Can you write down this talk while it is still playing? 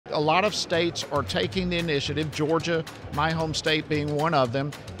lot of states are taking the initiative, Georgia, my home state being one of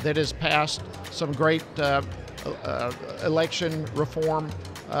them, that has passed some great election reform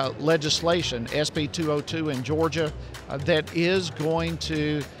legislation, SB 202 in Georgia, that is going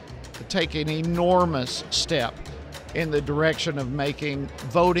to take an enormous step in the direction of making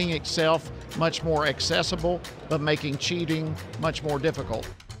voting itself much more accessible, but making cheating much more difficult.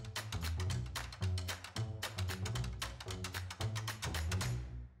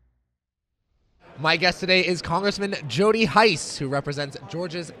 My guest today is Congressman Jody Hice, who represents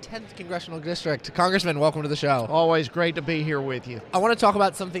Georgia's 10th Congressional District. Congressman, welcome to the show. Always great to be here with you. I want to talk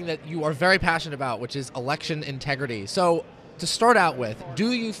about something that you are very passionate about, which is election integrity. So, to start out with,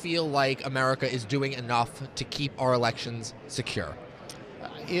 do you feel like America is doing enough to keep our elections secure?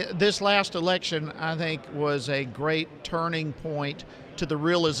 This last election, I think, was a great turning point to the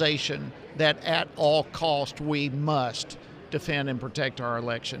realization that at all cost we must defend and protect our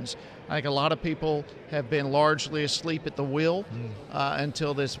elections. I think a lot of people have been largely asleep at the wheel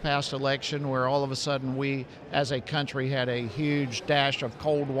until this past election, where all of a sudden we as a country had a huge dash of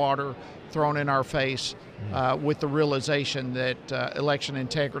cold water thrown in our face with the realization that election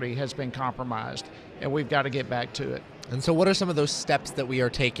integrity has been compromised, and we've got to get back to it. And so what are some of those steps that we are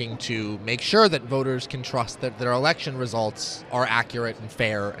taking to make sure that voters can trust that their election results are accurate and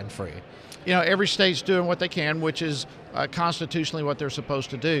fair and free? You know, every state's doing what they can, which is constitutionally what they're supposed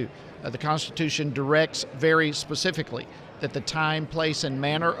to do. The Constitution directs very specifically that the time, place, and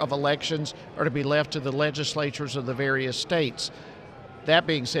manner of elections are to be left to the legislatures of the various states. That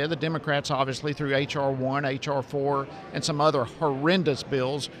being said, the Democrats, obviously, through H.R. 1, H.R. 4, and some other horrendous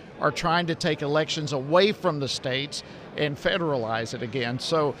bills, are trying to take elections away from the states and federalize it again.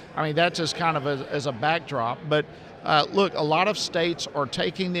 So, I mean, that's just kind of as a backdrop. But look, a lot of states are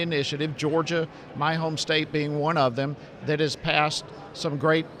taking the initiative, Georgia, my home state being one of them, that has passed some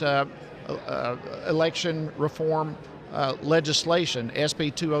great election reform legislation,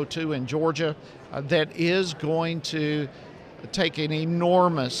 SB 202 in Georgia, that is going to take an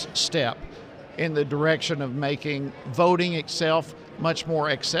enormous step in the direction of making voting itself much more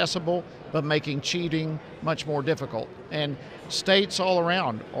accessible, but making cheating much more difficult. And states all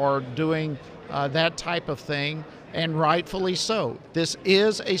around are doing that type of thing, and rightfully so. This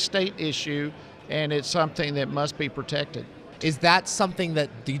is a state issue, and it's something that must be protected. Is that something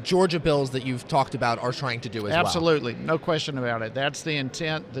that the Georgia bills that you've talked about are trying to do as well? Absolutely, no question about it. That's the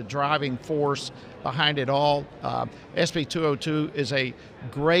intent, the driving force behind it all. SB 202 is a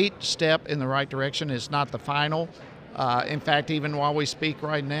great step in the right direction. It's not the final. In fact, even while we speak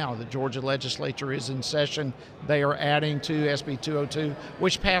right now, the Georgia legislature is in session. They are adding to SB 202,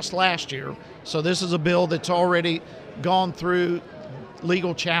 which passed last year. So this is a bill that's already gone through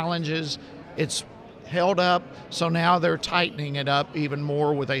legal challenges. It's held up, so now they're tightening it up even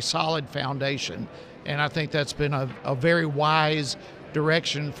more with a solid foundation. And I think that's been a very wise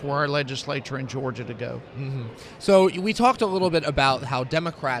direction for our legislature in Georgia to go. Mm-hmm. So we talked a little bit about how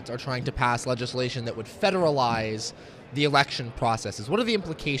Democrats are trying to pass legislation that would federalize the election processes. What are the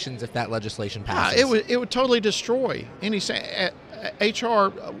implications if that legislation passes? It would totally destroy any H.R.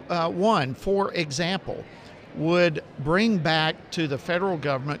 1, for example, would bring back to the federal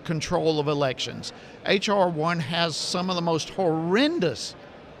government control of elections. H.R. 1 has some of the most horrendous,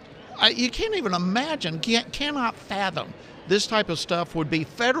 you can't even imagine, cannot fathom this type of stuff would be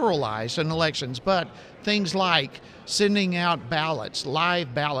federalized in elections, but things like sending out ballots,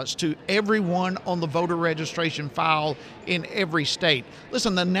 live ballots to everyone on the voter registration file in every state.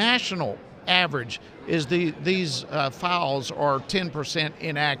 Listen, the national average is these files are 10%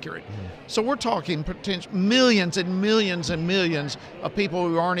 inaccurate. So we're talking potential millions and millions and millions of people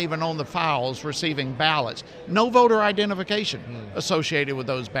who aren't even on the files receiving ballots. No voter identification associated with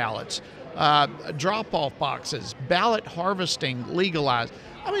those ballots. Drop-off boxes, ballot harvesting legalized.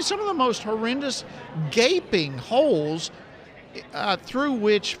 I mean, some of the most horrendous gaping holes through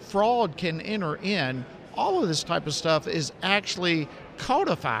which fraud can enter in. All of this type of stuff is actually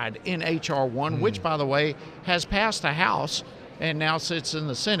codified in H.R. 1, which, by the way, has passed the House and now sits in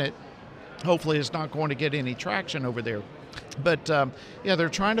the Senate. Hopefully it's not going to get any traction over there. But, yeah, they're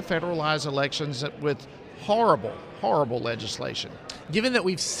trying to federalize elections with horrible, horrible legislation. Given that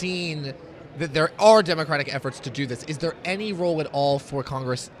we've seen that there are Democratic efforts to do this, is there any role at all for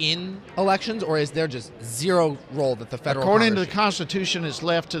Congress in elections, or is there just zero role that the federal According Congress to the Constitution, it's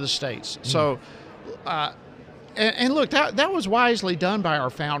left to the states. So, and look, that was wisely done by our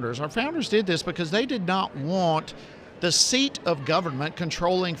founders. Our founders did this because they did not want the seat of government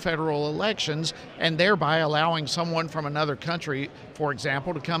controlling federal elections and thereby allowing someone from another country, for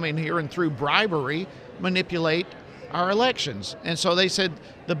example, to come in here and through bribery manipulate our elections. And so they said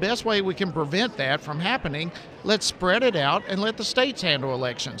the best way we can prevent that from happening, let's spread it out and let the states handle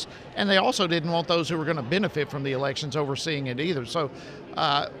elections. And they also didn't want those who were going to benefit from the elections overseeing it either. So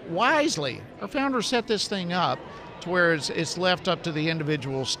wisely, our founders set this thing up to where it's left up to the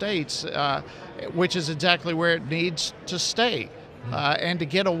individual states, which is exactly where it needs to stay. And to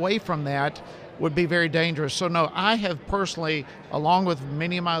get away from that would be very dangerous. So no, I have personally, along with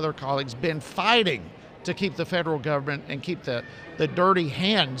many of my other colleagues, been fighting to keep the federal government and keep the dirty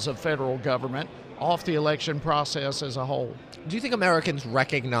hands of federal government off the election process as a whole. Do you think Americans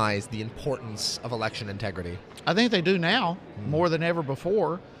recognize the importance of election integrity? I think they do now more than ever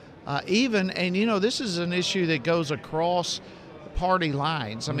before. And this is an issue that goes across party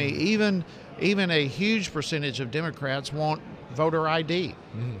lines. I mean, even a huge percentage of Democrats want voter ID.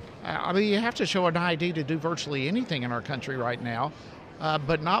 I mean, you have to show an ID to do virtually anything in our country right now.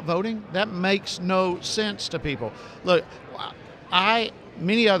 But not voting, that makes no sense to people. Look,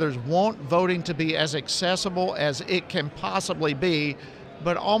 many others want voting to be as accessible as it can possibly be,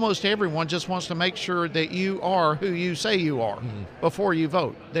 but almost everyone just wants to make sure that you are who you say you are before you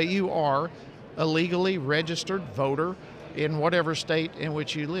vote, that you are a legally registered voter in whatever state in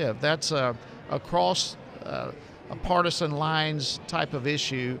which you live. That's across a partisan lines type of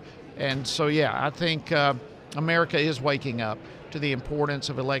issue. And so, yeah, I think America is waking up to the importance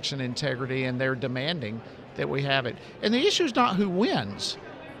of election integrity, and they're demanding that we have it. And the issue is not who wins.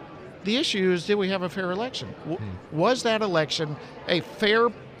 The issue is, did we have a fair election? Was that election a fair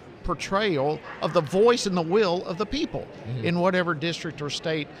portrayal of the voice and the will of the people in whatever district or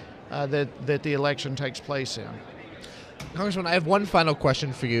state that the election takes place in? Congressman, I have one final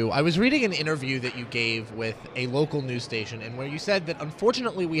question for you. I was reading an interview that you gave with a local news station, and where you said that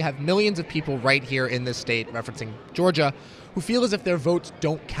unfortunately we have millions of people right here in this state, referencing Georgia, who feel as if their votes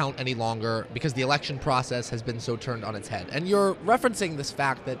don't count any longer because the election process has been so turned on its head. And you're referencing this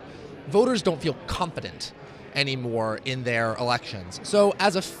fact that voters don't feel confident anymore in their elections. So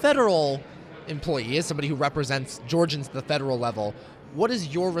as a federal employee, as somebody who represents Georgians at the federal level, what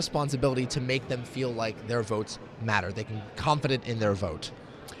is your responsibility to make them feel like their votes matter? They can be confident in their vote.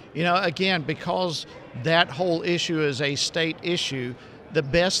 You know, again, because that whole issue is a state issue, the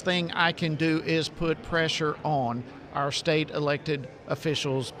best thing I can do is put pressure on our state elected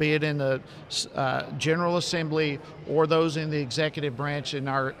officials, be it in the General Assembly or those in the executive branch in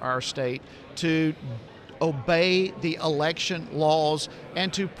our state, to obey the election laws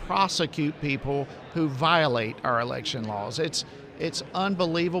and to prosecute people who violate our election laws. It's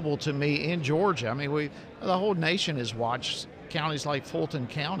unbelievable to me in Georgia. I mean, the whole nation has watched counties like Fulton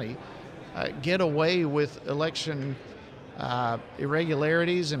County get away with election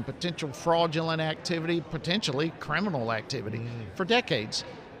irregularities and potential fraudulent activity, potentially criminal activity for decades.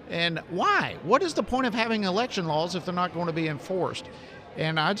 And why? What is the point of having election laws if they're not going to be enforced?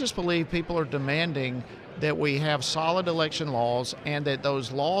 And I just believe people are demanding that we have solid election laws and that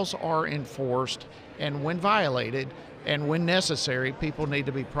those laws are enforced, and when violated and when necessary, people need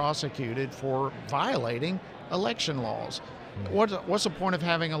to be prosecuted for violating election laws. What's the point of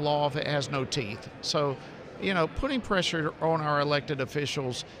having a law if it has no teeth? So, you know, putting pressure on our elected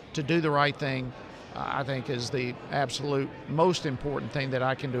officials to do the right thing, I think, is the absolute most important thing that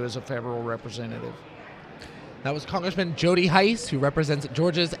I can do as a federal representative. That was Congressman Jody Hice, who represents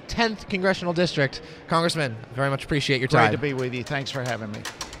Georgia's 10th Congressional District. Congressman, very much appreciate your time. Great to be with you. Thanks for having me.